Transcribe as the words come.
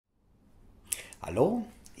Hallo,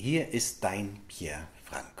 hier ist dein Pierre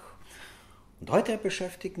Franckh. Und heute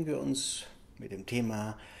beschäftigen wir uns mit dem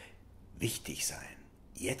Thema wichtig sein.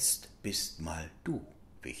 Jetzt bist mal du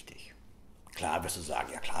wichtig. Klar wirst du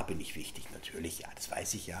sagen, ja klar bin ich wichtig, natürlich, ja, das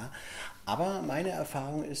weiß ich ja. Aber meine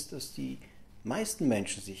Erfahrung ist, dass die meisten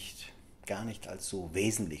Menschen sich gar nicht als so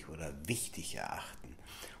wesentlich oder wichtig erachten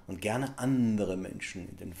und gerne andere Menschen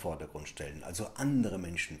in den Vordergrund stellen, also andere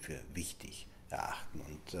Menschen für wichtig erachten.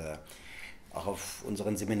 Und auch auf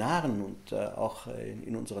unseren Seminaren und auch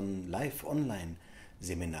in unseren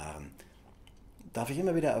Live-Online-Seminaren darf ich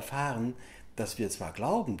immer wieder erfahren, dass wir zwar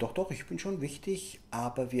glauben, doch, doch, ich bin schon wichtig,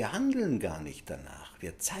 aber wir handeln gar nicht danach.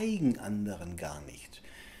 Wir zeigen anderen gar nicht,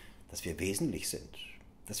 dass wir wesentlich sind.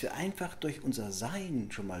 Dass wir einfach durch unser Sein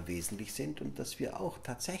schon mal wesentlich sind und dass wir auch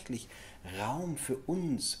tatsächlich Raum für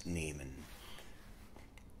uns nehmen.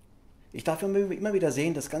 Ich darf immer wieder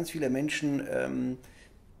sehen, dass ganz viele Menschen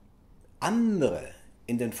andere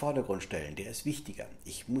in den Vordergrund stellen. Der ist wichtiger.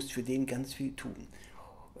 Ich muss für den ganz viel tun.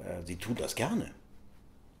 Sie tun das gerne.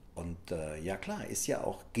 Und ja klar, ist ja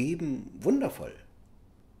auch Geben wundervoll,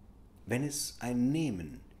 wenn es ein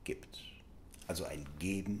Nehmen gibt. Also ein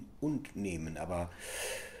Geben und Nehmen. Aber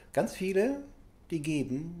ganz viele, die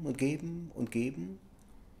geben und geben und geben.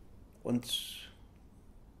 Und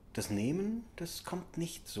das Nehmen, das kommt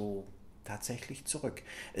nicht so tatsächlich zurück.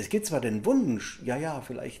 Es gibt zwar den Wunsch, ja,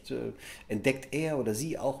 vielleicht entdeckt er oder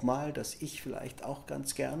sie auch mal, dass ich vielleicht auch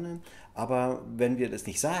ganz gerne, aber wenn wir das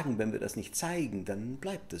nicht sagen, wenn wir das nicht zeigen, dann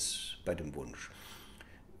bleibt es bei dem Wunsch.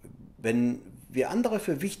 Wenn wir andere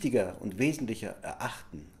für wichtiger und wesentlicher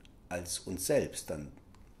erachten als uns selbst, dann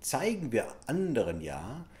zeigen wir anderen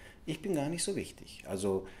ja, ich bin gar nicht so wichtig.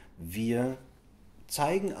 Also wir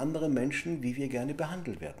zeigen anderen Menschen, wie wir gerne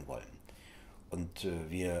behandelt werden wollen. Und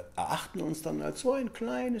wir erachten uns dann als so ein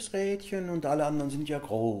kleines Rädchen und alle anderen sind ja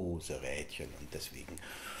große Rädchen. Und deswegen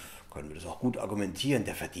können wir das auch gut argumentieren.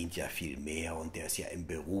 Der verdient ja viel mehr und der ist ja im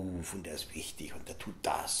Beruf und der ist wichtig und der tut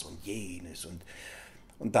das und jenes.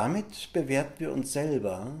 Und damit bewerten wir uns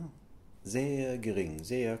selber sehr gering,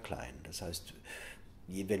 sehr klein. Das heißt,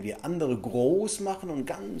 wenn wir andere groß machen und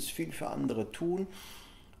ganz viel für andere tun,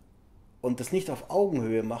 und das nicht auf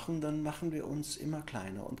Augenhöhe machen, dann machen wir uns immer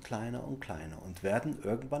kleiner und kleiner und kleiner und werden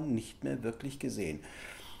irgendwann nicht mehr wirklich gesehen.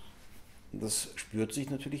 Das spürt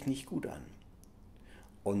sich natürlich nicht gut an.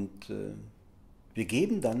 Und wir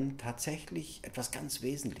geben dann tatsächlich etwas ganz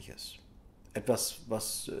Wesentliches. Etwas,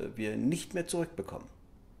 was wir nicht mehr zurückbekommen.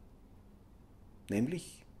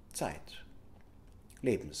 Nämlich Zeit.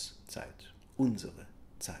 Lebenszeit. Unsere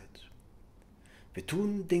Zeit. Wir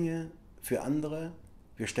tun Dinge für andere.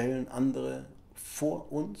 Wir stellen andere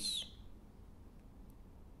vor uns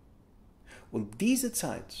und diese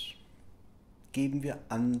Zeit geben wir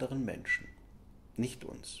anderen Menschen, nicht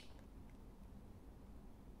uns.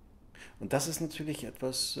 Und das ist natürlich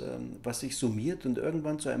etwas, was sich summiert und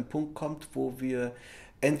irgendwann zu einem Punkt kommt, wo wir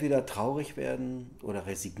entweder traurig werden oder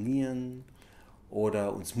resignieren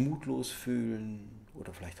oder uns mutlos fühlen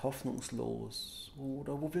oder vielleicht hoffnungslos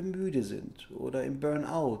oder wo wir müde sind oder im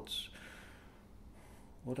Burnout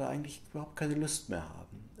oder eigentlich überhaupt keine Lust mehr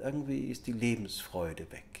haben. Irgendwie ist die Lebensfreude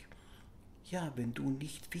weg. Ja, wenn du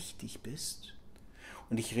nicht wichtig bist.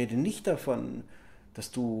 Und ich rede nicht davon,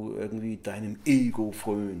 dass du irgendwie deinem Ego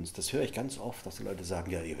frönst. Das höre ich ganz oft, dass die Leute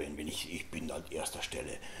sagen, ja, ich bin an erster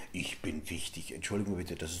Stelle, ich bin wichtig. Entschuldigung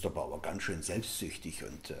bitte, das ist aber ganz schön selbstsüchtig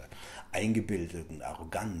und eingebildet und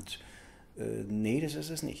arrogant. Nee, das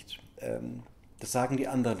ist es nicht. Das sagen die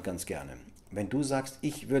anderen ganz gerne. Wenn du sagst,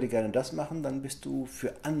 ich würde gerne das machen, dann bist du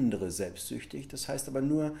für andere selbstsüchtig. Das heißt aber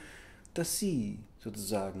nur, dass sie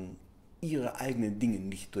sozusagen ihre eigenen Dinge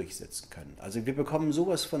nicht durchsetzen können. Also wir bekommen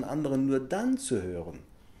sowas von anderen nur dann zu hören,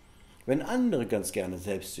 wenn andere ganz gerne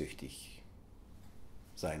selbstsüchtig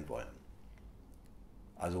sein wollen.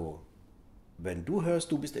 Also wenn du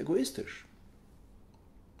hörst, du bist egoistisch,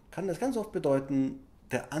 kann das ganz oft bedeuten,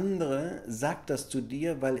 der andere sagt das zu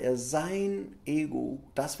dir, weil er sein Ego,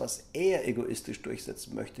 das, was er egoistisch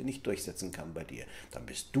durchsetzen möchte, nicht durchsetzen kann bei dir. Dann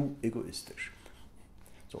bist du egoistisch.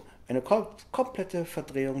 So, eine komplette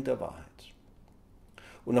Verdrehung der Wahrheit.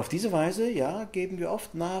 Und auf diese Weise, ja, geben wir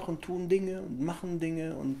oft nach und tun Dinge und machen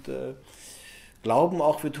Dinge und glauben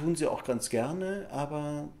auch, wir tun sie auch ganz gerne,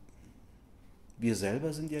 aber wir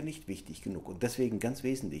selber sind ja nicht wichtig genug. Und deswegen ganz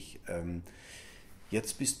wesentlich,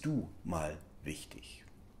 jetzt bist du mal wichtig.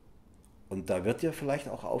 Und da wird dir vielleicht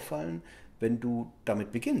auch auffallen, wenn du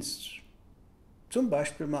damit beginnst, zum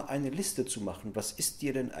Beispiel mal eine Liste zu machen, was ist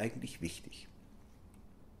dir denn eigentlich wichtig?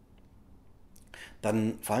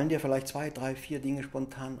 Dann fallen dir vielleicht 2, 3, 4 Dinge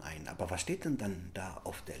spontan ein. Aber was steht denn dann da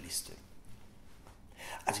auf der Liste?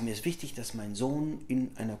 Also mir ist wichtig, dass mein Sohn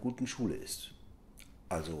in einer guten Schule ist.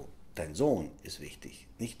 Also dein Sohn ist wichtig,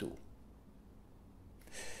 nicht du.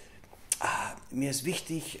 Mir ist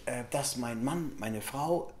wichtig, dass mein Mann, meine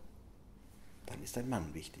Frau, dann ist dein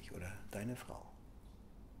Mann wichtig oder deine Frau.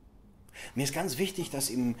 Mir ist ganz wichtig, dass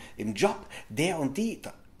im Job der und die,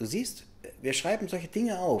 du siehst, wir schreiben solche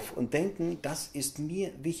Dinge auf und denken, das ist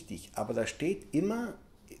mir wichtig, aber da steht immer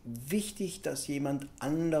wichtig, dass jemand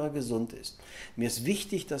anderer gesund ist. Mir ist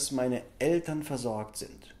wichtig, dass meine Eltern versorgt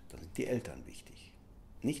sind. Dann sind die Eltern wichtig,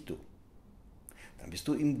 nicht du. Dann bist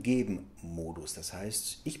du im Geben-Modus. Das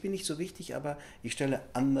heißt, ich bin nicht so wichtig, aber ich stelle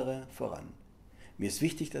andere voran. Mir ist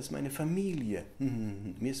wichtig, dass meine Familie,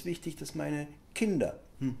 mir ist wichtig, dass meine Kinder,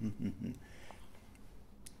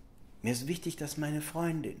 mir ist wichtig, dass meine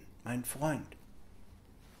Freundin, mein Freund.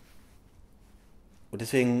 Und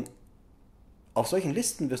deswegen, auf solchen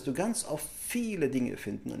Listen wirst du ganz oft viele Dinge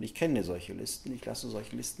finden. Und ich kenne solche Listen, ich lasse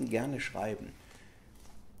solche Listen gerne schreiben.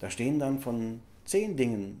 Da stehen dann von 10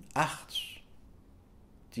 Dingen 8,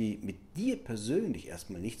 die mit dir persönlich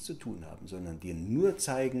erstmal nichts zu tun haben, sondern dir nur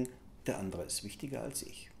zeigen, der andere ist wichtiger als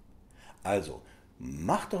ich. Also,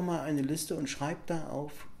 mach doch mal eine Liste und schreib da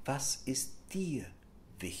auf, was ist dir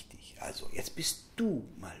wichtig. Also, jetzt bist du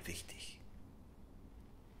mal wichtig.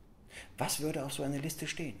 Was würde auf so einer Liste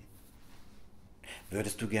stehen?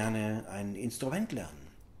 Würdest du gerne ein Instrument lernen?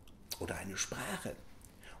 Oder eine Sprache?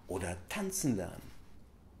 Oder tanzen lernen?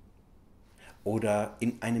 Oder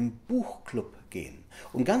in einen Buchclub gehen?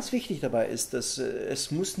 Und ganz wichtig dabei ist, dass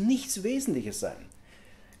es muss nichts Wesentliches sein.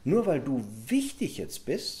 Nur weil du wichtig jetzt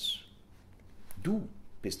bist, du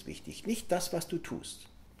bist wichtig, nicht das, was du tust.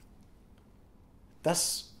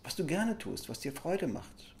 Das, was du gerne tust, was dir Freude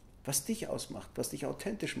macht, was dich ausmacht, was dich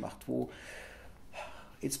authentisch macht, wo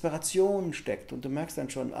Inspiration steckt und du merkst dann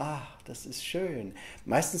schon, das ist schön.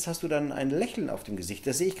 Meistens hast du dann ein Lächeln auf dem Gesicht.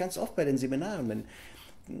 Das sehe ich ganz oft bei den Seminaren,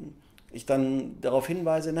 wenn ich dann darauf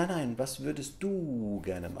hinweise, nein, was würdest du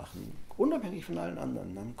gerne machen? Unabhängig von allen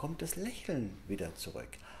anderen. Dann kommt das Lächeln wieder zurück.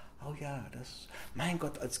 Oh ja, mein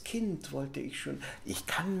Gott, als Kind wollte ich schon, ich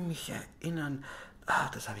kann mich erinnern,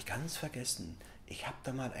 das habe ich ganz vergessen. Ich habe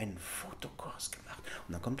da mal einen Fotokurs gemacht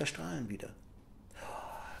und dann kommt das Strahlen wieder.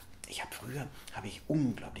 Früher habe ich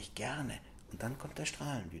unglaublich gerne und dann kommt das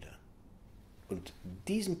Strahlen wieder. Und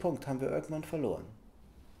diesen Punkt haben wir irgendwann verloren.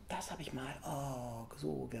 Das habe ich mal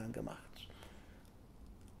so gern gemacht.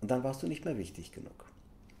 Und dann warst du nicht mehr wichtig genug.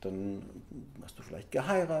 Dann hast du vielleicht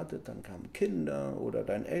geheiratet, dann kamen Kinder oder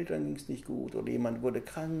deinen Eltern ging es nicht gut oder jemand wurde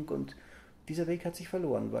krank und dieser Weg hat sich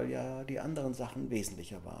verloren, weil ja die anderen Sachen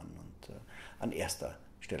wesentlicher waren und an erster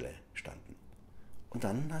Stelle standen. Und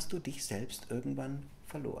dann hast du dich selbst irgendwann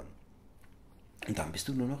verloren. Und dann bist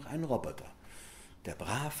du nur noch ein Roboter, der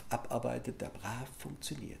brav abarbeitet, der brav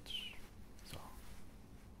funktioniert. So,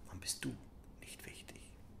 dann bist du nicht wichtig.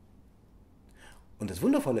 Und das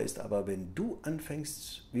Wundervolle ist aber, wenn du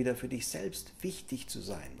anfängst, wieder für dich selbst wichtig zu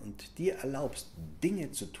sein und dir erlaubst,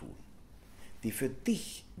 Dinge zu tun, die für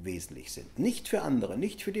dich wesentlich sind, nicht für andere,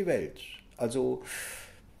 nicht für die Welt. Also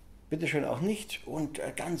bitteschön auch nicht. Und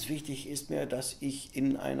ganz wichtig ist mir, dass ich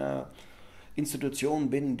in einer Institution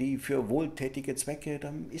bin, die für wohltätige Zwecke,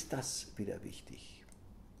 dann ist das wieder wichtig.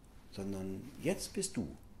 Sondern jetzt bist du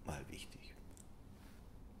mal wichtig.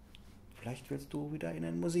 Vielleicht willst du wieder in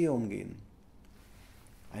ein Museum gehen,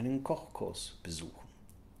 einen Kochkurs besuchen,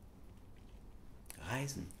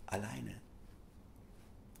 reisen alleine.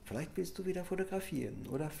 Vielleicht willst du wieder fotografieren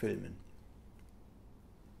oder filmen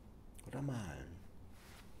oder malen.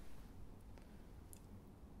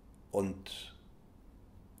 Und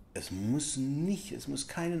es muss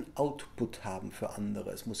keinen Output haben für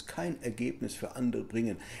andere, es muss kein Ergebnis für andere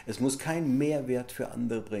bringen, es muss keinen Mehrwert für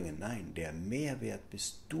andere bringen. Nein, der Mehrwert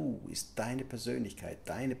bist du, ist deine Persönlichkeit,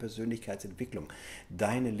 deine Persönlichkeitsentwicklung,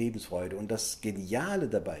 deine Lebensfreude. Und das Geniale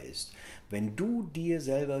dabei ist, wenn du dir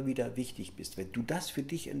selber wieder wichtig bist, wenn du das für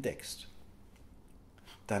dich entdeckst,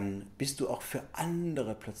 dann bist du auch für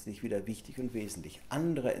andere plötzlich wieder wichtig und wesentlich.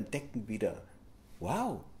 Andere entdecken wieder,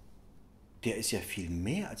 wow, der ist ja viel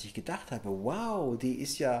mehr, als ich gedacht habe. Wow, die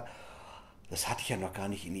ist ja, das hatte ich ja noch gar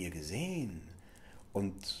nicht in ihr gesehen.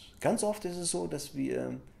 Und ganz oft ist es so, dass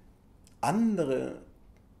wir andere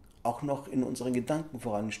auch noch in unseren Gedanken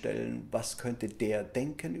voranstellen. Was könnte der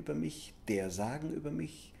denken über mich, der sagen über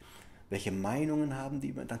mich? Welche Meinungen haben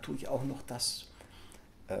die? Dann tue ich auch noch das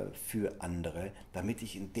für andere, damit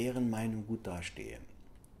ich in deren Meinung gut dastehe.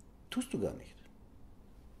 Tust du gar nicht.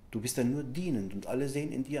 Du bist dann nur dienend und alle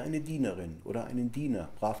sehen in dir eine Dienerin oder einen Diener.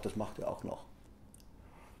 Brav, das macht er auch noch.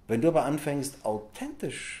 Wenn du aber anfängst,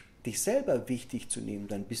 authentisch dich selber wichtig zu nehmen,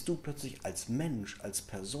 dann bist du plötzlich als Mensch, als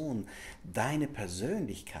Person, deine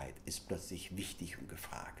Persönlichkeit ist plötzlich wichtig und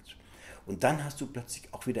gefragt. Und dann hast du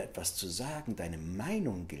plötzlich auch wieder etwas zu sagen, deine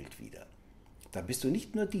Meinung gilt wieder. Da bist du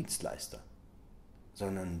nicht nur Dienstleister,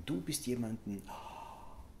 sondern du bist jemanden,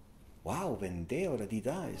 wow, wenn der oder die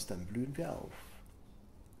da ist, dann blühen wir auf.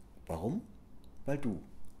 Warum? Weil du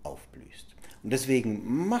aufblühst. Und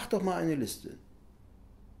deswegen mach doch mal eine Liste.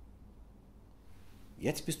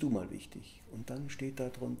 Jetzt bist du mal wichtig. Und dann steht da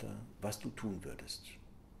drunter, was du tun würdest.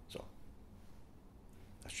 So.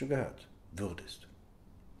 Hast du schon gehört? Würdest.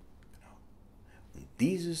 Genau. Und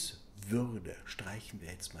dieses Würde streichen wir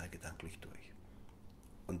jetzt mal gedanklich durch.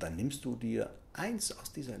 Und dann nimmst du dir eins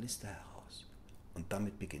aus dieser Liste heraus. Und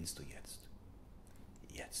damit beginnst du jetzt.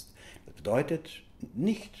 Jetzt. Das bedeutet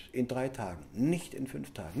nicht in 3 Tagen, nicht in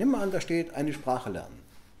 5 Tagen. Nimm mal an, da steht eine Sprache lernen.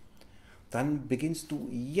 Dann beginnst du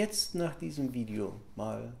jetzt nach diesem Video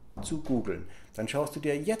mal zu googeln. Dann schaust du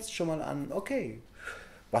dir jetzt schon mal an, okay,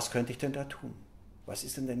 was könnte ich denn da tun? Was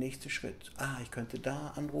ist denn der nächste Schritt? Ich könnte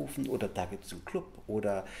da anrufen oder da gibt es einen Club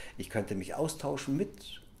oder ich könnte mich austauschen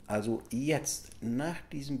mit. Also jetzt, nach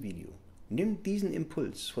diesem Video, nimm diesen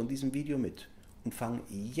Impuls von diesem Video mit und fang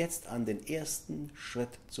jetzt an, den ersten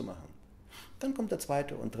Schritt zu machen. Dann kommt der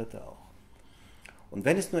zweite und dritte auch. Und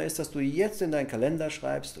wenn es nur ist, dass du jetzt in deinen Kalender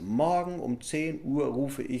schreibst, morgen um 10 Uhr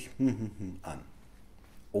rufe ich an.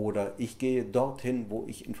 Oder ich gehe dorthin, wo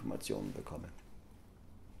ich Informationen bekomme.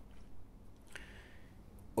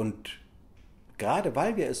 Und gerade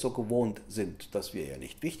weil wir es so gewohnt sind, dass wir ja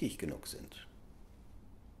nicht wichtig genug sind,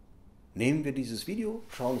 nehmen wir dieses Video,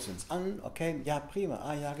 schauen es uns an, okay, ja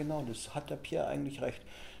prima, ja genau, das hat der Pierre eigentlich recht.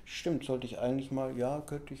 Stimmt, sollte ich eigentlich mal, ja,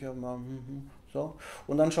 könnte ich ja mal, so.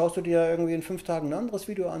 Und dann schaust du dir irgendwie in 5 Tagen ein anderes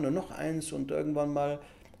Video an und noch eins und irgendwann mal,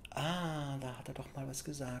 da hat er doch mal was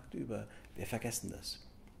gesagt über, wir vergessen das.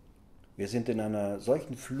 Wir sind in einer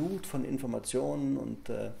solchen Flut von Informationen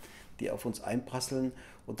und die auf uns einprasseln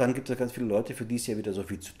und dann gibt es ja ganz viele Leute, für die es ja wieder so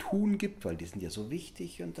viel zu tun gibt, weil die sind ja so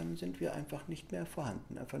wichtig und dann sind wir einfach nicht mehr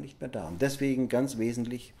vorhanden, einfach nicht mehr da. Und deswegen ganz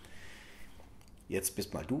wesentlich, jetzt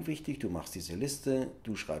bist mal du wichtig, du machst diese Liste,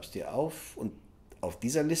 du schreibst dir auf und auf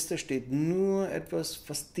dieser Liste steht nur etwas,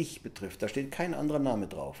 was dich betrifft. Da steht kein anderer Name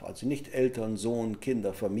drauf. Also nicht Eltern, Sohn,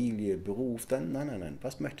 Kinder, Familie, Beruf. Dann, nein.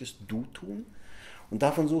 Was möchtest du tun? Und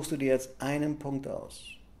davon suchst du dir jetzt einen Punkt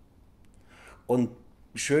aus. Und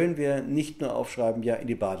schön wäre nicht nur aufschreiben, ja, in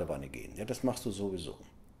die Badewanne gehen. Ja, das machst du sowieso.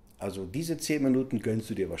 Also diese 10 Minuten gönnst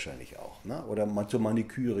du dir wahrscheinlich auch. Ne? Oder mal zur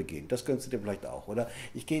Maniküre gehen, das gönnst du dir vielleicht auch. Oder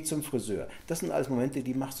ich gehe zum Friseur. Das sind alles Momente,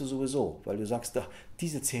 die machst du sowieso, weil du sagst, ach,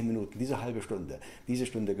 diese 10 Minuten, diese halbe Stunde, diese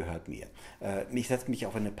Stunde gehört mir. Ich setze mich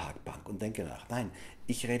auf eine Parkbank und denke nach. Nein,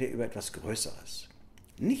 ich rede über etwas Größeres.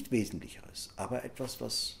 Nicht Wesentlicheres, aber etwas,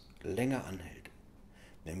 was länger anhält.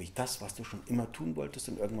 Nämlich das, was du schon immer tun wolltest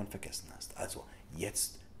und irgendwann vergessen hast. Also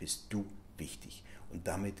jetzt bist du wichtig. Und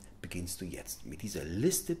damit beginnst du jetzt. Mit dieser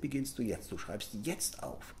Liste beginnst du jetzt. Du schreibst jetzt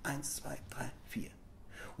auf. 1, 2, 3, 4.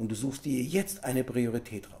 Und du suchst dir jetzt eine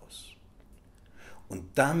Priorität raus. Und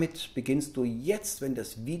damit beginnst du jetzt, wenn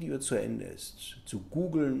das Video zu Ende ist, zu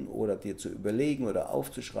googeln oder dir zu überlegen oder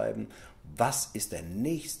aufzuschreiben, was ist der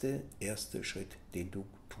nächste erste Schritt, den du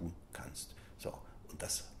tun kannst. So, und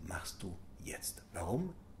das machst du jetzt.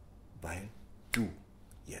 Warum? Weil du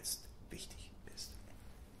jetzt wichtig bist.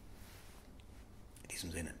 In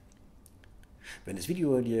diesem Sinne. Wenn das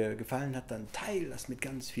Video dir gefallen hat, dann teile das mit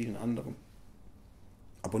ganz vielen anderen.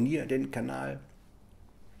 Abonniere den Kanal.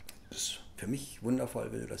 Das ist für mich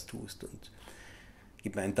wundervoll, wenn du das tust. Und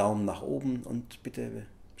gib mir einen Daumen nach oben und bitte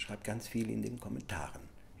schreib ganz viel in den Kommentaren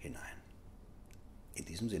hinein. In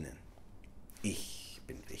diesem Sinne. Ich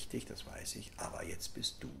bin wichtig, das weiß ich, aber jetzt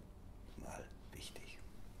bist du mal wichtig.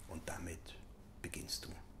 Und damit beginnst du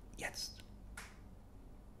jetzt.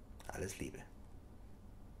 Alles Liebe.